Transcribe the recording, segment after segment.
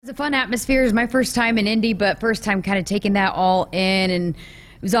It's a fun atmosphere. It was my first time in Indy, but first time kind of taking that all in. And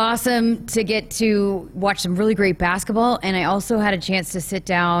it was awesome to get to watch some really great basketball. And I also had a chance to sit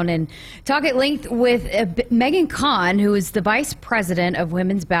down and talk at length with Megan Kahn, who is the vice president of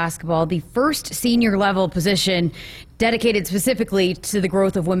women's basketball, the first senior level position dedicated specifically to the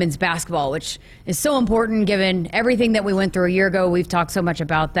growth of women's basketball, which is so important given everything that we went through a year ago. We've talked so much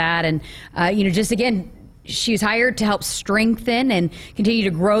about that. And, just again, she was hired to help strengthen and continue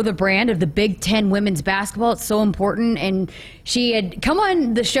to grow the brand of the Big Ten women's basketball. It's so important. And she had come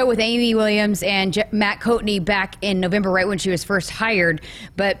on the show with Amy Williams and Matt Coatney back in November, right when she was first hired.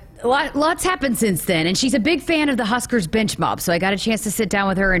 But lots happened since then. And she's a big fan of the Huskers bench mob. So I got a chance to sit down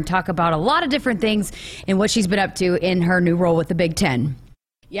with her and talk about a lot of different things and what she's been up to in her new role with the Big Ten.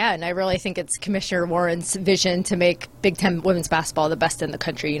 Yeah, and I really think it's Commissioner Warren's vision to make Big Ten women's basketball the best in the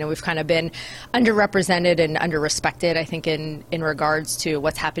country. We've kind of been underrepresented and underrespected, I think, in regards to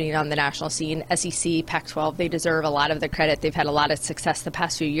what's happening on the national scene. SEC, Pac-12, they deserve a lot of the credit. They've had a lot of success the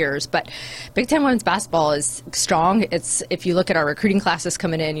past few years. But Big Ten women's basketball is strong. If you look at our recruiting classes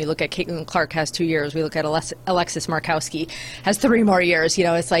coming in, you look at Caitlin Clark has 2 years. We look at Alexis Markowski has 3 more years.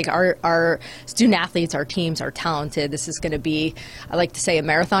 It's like our student athletes, our teams are talented. This is going to be, I like to say, a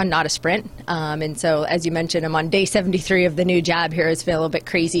marathon, not a sprint. And so, as you mentioned, I'm on day 73 of the new job here. It's been a little bit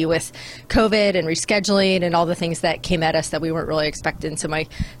crazy with COVID and rescheduling and all the things that came at us that we weren't really expecting. So my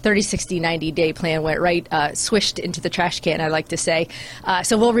 30, 60, 90-day plan went right, swished into the trash can, I like to say.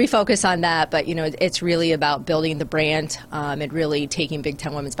 So we'll refocus on that. But, it's really about building the brand and really taking Big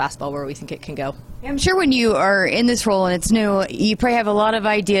Ten women's basketball where we think it can go. I'm sure when you are in this role and it's new, you probably have a lot of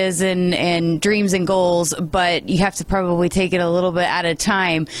ideas and dreams and goals, but you have to probably take it a little bit at a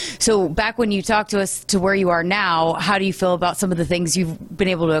time. So back when you talked to us to where you are now, how do you feel about some of the things you've been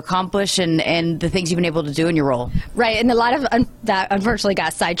able to accomplish and the things you've been able to do in your role? Right, and a lot of that unfortunately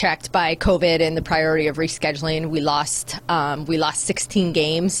got sidetracked by COVID and the priority of rescheduling. We lost 16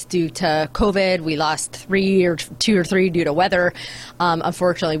 games due to COVID. We lost 2 or 3 due to weather.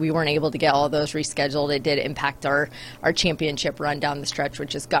 Unfortunately, we weren't able to get all of those rescheduled. It did impact our championship run down the stretch,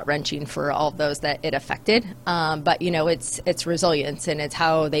 which is gut-wrenching for all of those that it affected. But it's resilience, and it's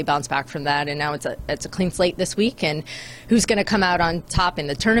how they bounce back from that. And now it's a clean slate this week, and who's going to come out on top in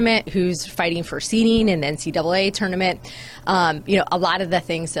the tournament, who's fighting for seeding in the NCAA tournament. A lot of the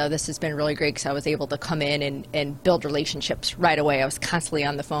things, though, this has been really great because I was able to come in and build relationships right away. I was constantly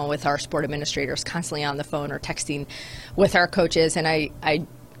on the phone with our sport administrators, constantly on the phone or texting with our coaches, and I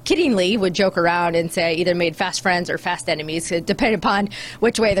kiddingly would joke around and say I either made fast friends or fast enemies, depending upon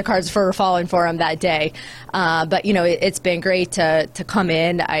which way the cards were falling for them that day. But it's been great to come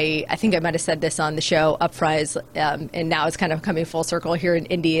in. I think I might have said this on the show up front, and now it's kind of coming full circle here in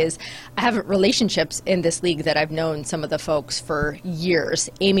Indy, is I have relationships in this league that I've known some of the folks for years.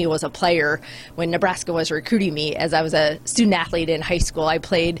 Amy was a player when Nebraska was recruiting me as I was a student athlete in high school. I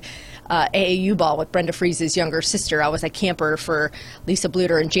played AAU ball with Brenda Freese's younger sister. I was a camper for Lisa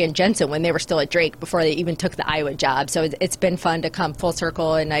Bluter and Jan Jensen when they were still at Drake before they even took the Iowa job. So it's been fun to come full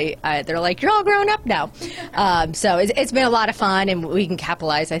circle, and they're like, you're all grown up now. So it's been a lot of fun, and we can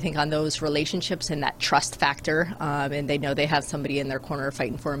capitalize, I think, on those relationships and that trust factor, and they know they have somebody in their corner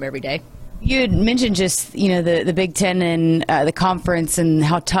fighting for them every day. You had mentioned just, the Big Ten and the conference and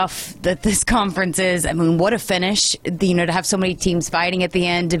how tough that this conference is. I mean, what a finish, to have so many teams fighting at the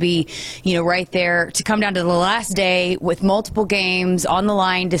end, to be, right there, to come down to the last day with multiple games on the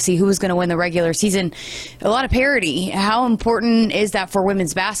line to see who was going to win the regular season. A lot of parity. How important is that for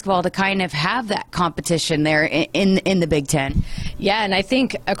women's basketball to kind of have that competition there in the Big Ten? Yeah, and I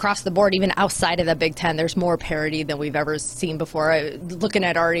think across the board, even outside of the Big Ten, there's more parity than we've ever seen before. Looking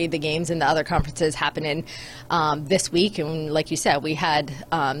at already the games in the other conferences happening this week, and like you said, we had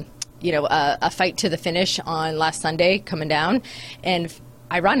a fight to the finish on last Sunday coming down, and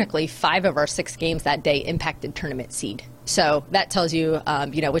ironically 5 of our 6 games that day impacted tournament seed. So that tells you,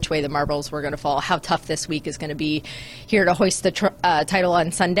 which way the marbles were going to fall, how tough this week is going to be here to hoist the title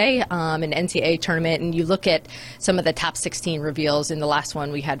on Sunday in NCAA tournament. And you look at some of the top 16 reveals. In the last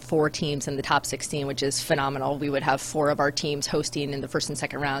one, we had 4 teams in the top 16, which is phenomenal. We would have 4 of our teams hosting in the first and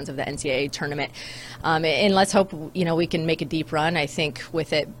second rounds of the NCAA tournament. And let's hope, we can make a deep run. I think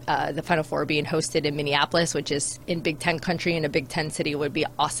with it, the Final Four being hosted in Minneapolis, which is in Big Ten country and a Big Ten city, would be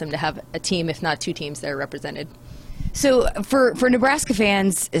awesome to have a team, if not 2 teams, there represented. So for Nebraska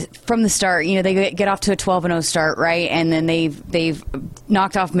fans from the start, they get off to a 12-0 start, right? And then they've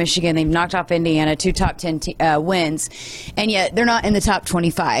knocked off Michigan, they've knocked off Indiana, 2 top 10 wins, and yet they're not in the top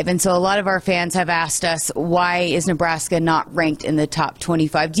 25. And so a lot of our fans have asked us, why is Nebraska not ranked in the top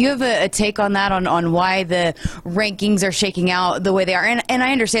 25? Do you have a take on that, on why the rankings are shaking out the way they are? And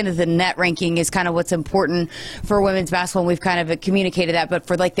I understand that the net ranking is kind of what's important for women's basketball, and we've kind of communicated that. But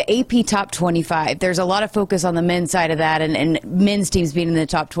for like the AP top 25, there's a lot of focus on the men's side of that, and men's teams being in the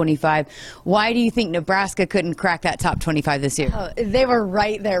top 25. Why do you think Nebraska couldn't crack that top 25 this year? They were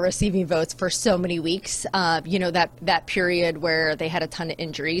right there receiving votes for so many weeks. That period where they had a ton of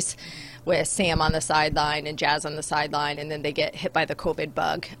injuries, with Sam on the sideline and Jazz on the sideline, and then they get hit by the COVID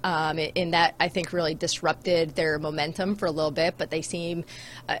bug. And that, I think, really disrupted their momentum for a little bit, but they seem,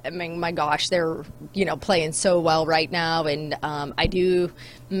 my gosh, they're, playing so well right now, and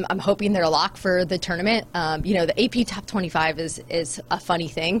I'm hoping they're a lock for the tournament. The AP top 25 is a funny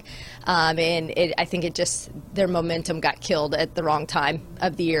thing, and I think their momentum got killed at the wrong time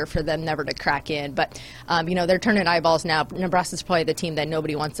of the year for them never to crack in. But, they're turning eyeballs now. Nebraska's probably the team that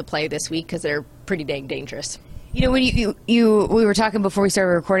nobody wants to play this week because they're pretty dang dangerous. When we were talking before we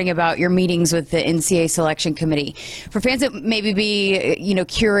started recording about your meetings with the NCAA selection committee. For fans that maybe be,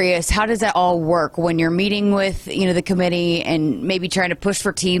 curious, how does that all work when you're meeting with, the committee and maybe trying to push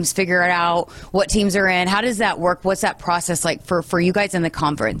for teams, figure out what teams are in? How does that work? What's that process like for you guys in the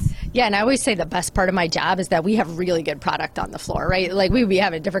conference? Yeah, and I always say the best part of my job is that we have really good product on the floor, right? Like, we would be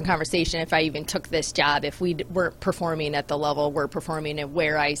having a different conversation if I even took this job, if we weren't performing at the level we're performing and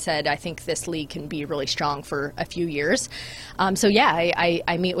where I said I think this league can be really strong for a few years. I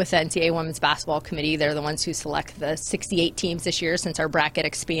meet with the NCAA Women's Basketball Committee. They're the ones who select the 68 teams this year since our bracket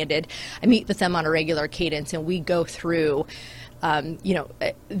expanded. I meet with them on a regular cadence, and we go through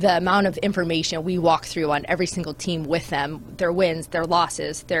the amount of information we walk through on every single team with them, their wins, their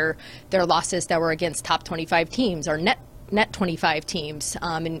losses, their losses that were against top 25 teams or net 25 teams,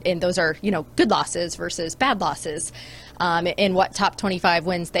 and those are, good losses versus bad losses, and what top 25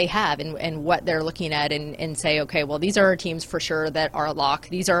 wins they have, and what they're looking at, and say, okay, well, these are our teams for sure that are a lock.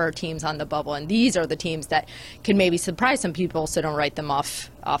 These are our teams on the bubble, and these are the teams that can maybe surprise some people, so don't write them off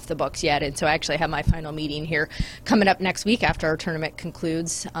the books yet. And so I actually have my final meeting here coming up next week after our tournament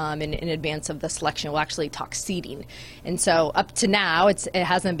concludes, in advance of the selection. We'll actually talk seeding. And so up to now, it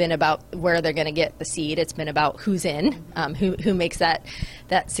hasn't been about where they're going to get the seed. It's been about who's in, who makes that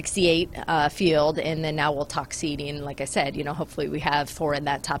 68 field, and then now we'll talk seeding. Like I said, hopefully we have 4 in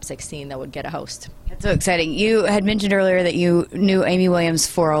that top 16 that would get a host. That's so exciting. You had mentioned earlier that you knew Amy Williams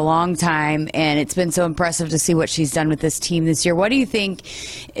for a long time, and it's been so impressive to see what she's done with this team this year. What do you think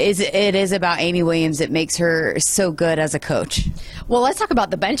it is about Amy Williams that makes her so good as a coach? Well, let's talk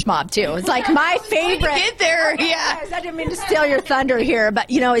about the bench mob, too. It's like my favorite. Get there, yeah. I didn't mean to steal your thunder here, but,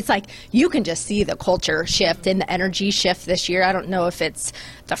 it's like you can just see the culture shift and the energy shift this year. I don't know if it's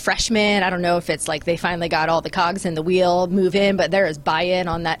the freshmen. I don't know if it's like they finally got all the cogs in the wheel move in, but there is buy-in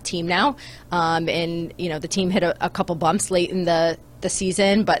on that team now. And, the team hit a couple bumps late in the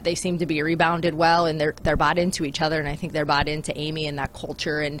season, but they seem to be rebounded well, and they're bought into each other, and I think they're bought into Amy and that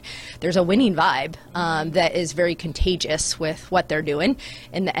culture, and there's a winning vibe that is very contagious with what they're doing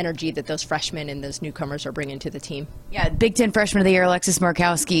and the energy that those freshmen and those newcomers are bringing to the team. Yeah, Big Ten Freshman of the Year, Alexis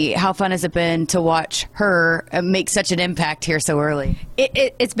Markowski. How fun has it been to watch her make such an impact here so early?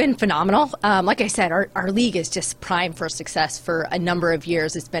 It's been phenomenal. Like I said, our league is just primed for success for a number of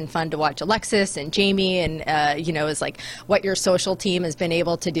years. It's been fun to watch Alexis and Jamie, and it's like what your social team has been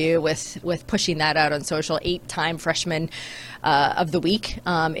able to do with pushing that out on social. 8-time freshman of the week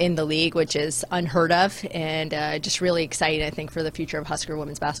in the league, which is unheard of, and just really exciting, I think, for the future of Husker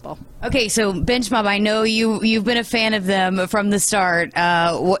women's basketball. Okay, so Bench Mob, I know you've been a fan of them from the start.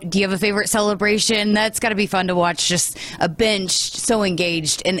 Do you have a favorite celebration? That's got to be fun to watch, just a bench so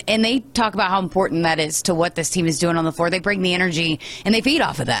engaged, and they talk about how important that is to what this team is doing on the floor. They bring the energy, and they feed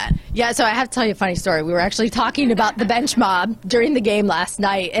off of that. Yeah, so I have to tell you a funny story. We were actually talking about the Bench Mob during the game last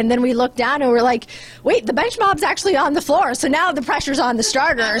night, and then we looked down and we're like, wait, the Bench Mob's actually on the floor, so now the pressure's on the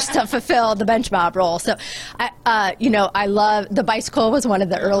starters to fulfill the Bench Mob role. So, I love the bicycle was one of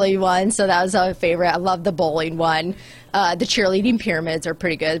the early ones, so that was a favorite. I love the bowling one. The cheerleading pyramids are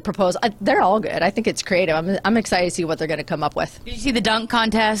pretty good. They're all good. I think it's creative. I'm excited to see what they're going to come up with. Did you see the dunk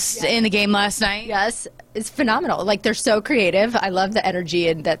contest in the game last night? Yes, it's phenomenal. Like, they're so creative. I love the energy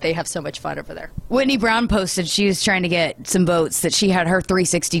and that they have so much fun over there. Whitney Brown posted she was trying to get some votes, that she had her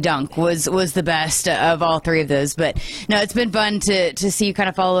 360 dunk was the best of all three of those. But no, it's been fun to see you kind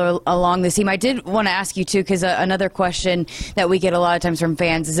of follow along this team. I did want to ask you too, because another question that we get a lot of times from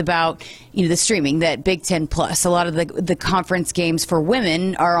fans is about the streaming, that Big Ten Plus. A lot of the conference games for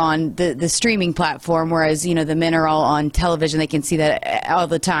women are on the streaming platform, whereas the men are all on television. They can see that all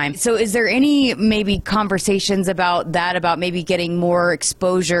the time. So is there any maybe conversations about that, about maybe getting more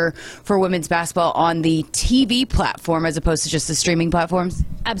exposure for women's basketball on the TV platform as opposed to just the streaming platforms?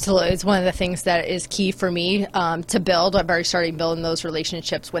 Absolutely. It's one of the things that is key for me to build. I've already started building those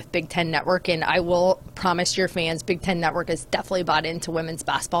relationships with Big Ten Network, and I will promise your fans Big Ten Network has definitely bought into women's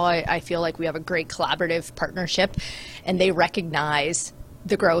basketball. I feel like we have a great collaborative partnership, and they recognize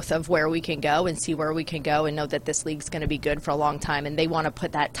the growth of where we can go and see where we can go and know that this league's going to be good for a long time, and they want to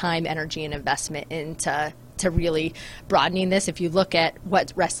put that time, energy, and investment into really broadening this. If you look at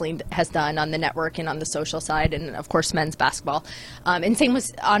what wrestling has done on the network and on the social side, and of course men's basketball, and same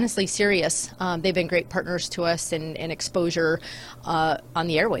with honestly Sirius, they've been great partners to us in exposure on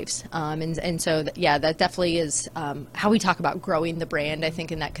the airwaves, and so yeah, that definitely is how we talk about growing the brand, I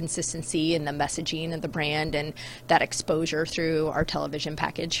think, in that consistency and the messaging of the brand and that exposure through our television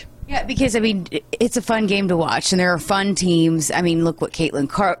package. Yeah, because, it's a fun game to watch, and there are fun teams. Look what Caitlin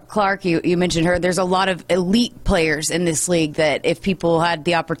Clark, you mentioned her. There's a lot of elite players in this league that if people had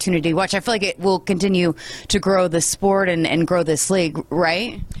the opportunity to watch, I feel like it will continue to grow the sport and grow this league,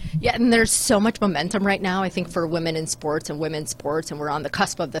 right? Yeah, and there's so much momentum right now, I think, for women in sports and women's sports, and we're on the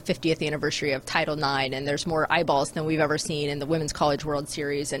cusp of the 50th anniversary of Title IX, and there's more eyeballs than we've ever seen in the Women's College World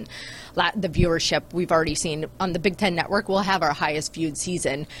Series, and the viewership we've already seen on the Big Ten Network. We'll have our highest viewed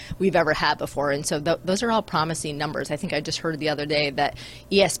season we've ever had before, and so those are all promising numbers. I think I just heard the other day that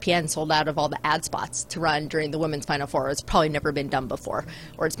ESPN sold out of all the ad spots to run during the Women's Final Four. It's probably never been done before,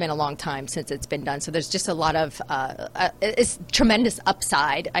 or it's been a long time since it's been done. So there's just a lot of it's tremendous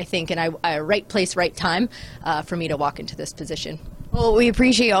upside, I think, and right place, right time for me to walk into this position. Well, we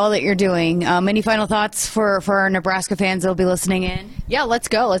appreciate all that you're doing. Any final thoughts for our Nebraska fans that'll be listening in? Yeah, let's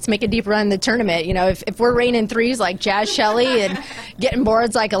go. Let's make a deep run in the tournament. If we're raining threes like Jazz Shelley and getting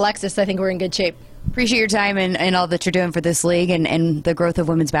boards like Alexis, I think we're in good shape. Appreciate your time and all that you're doing for this league and the growth of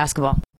women's basketball.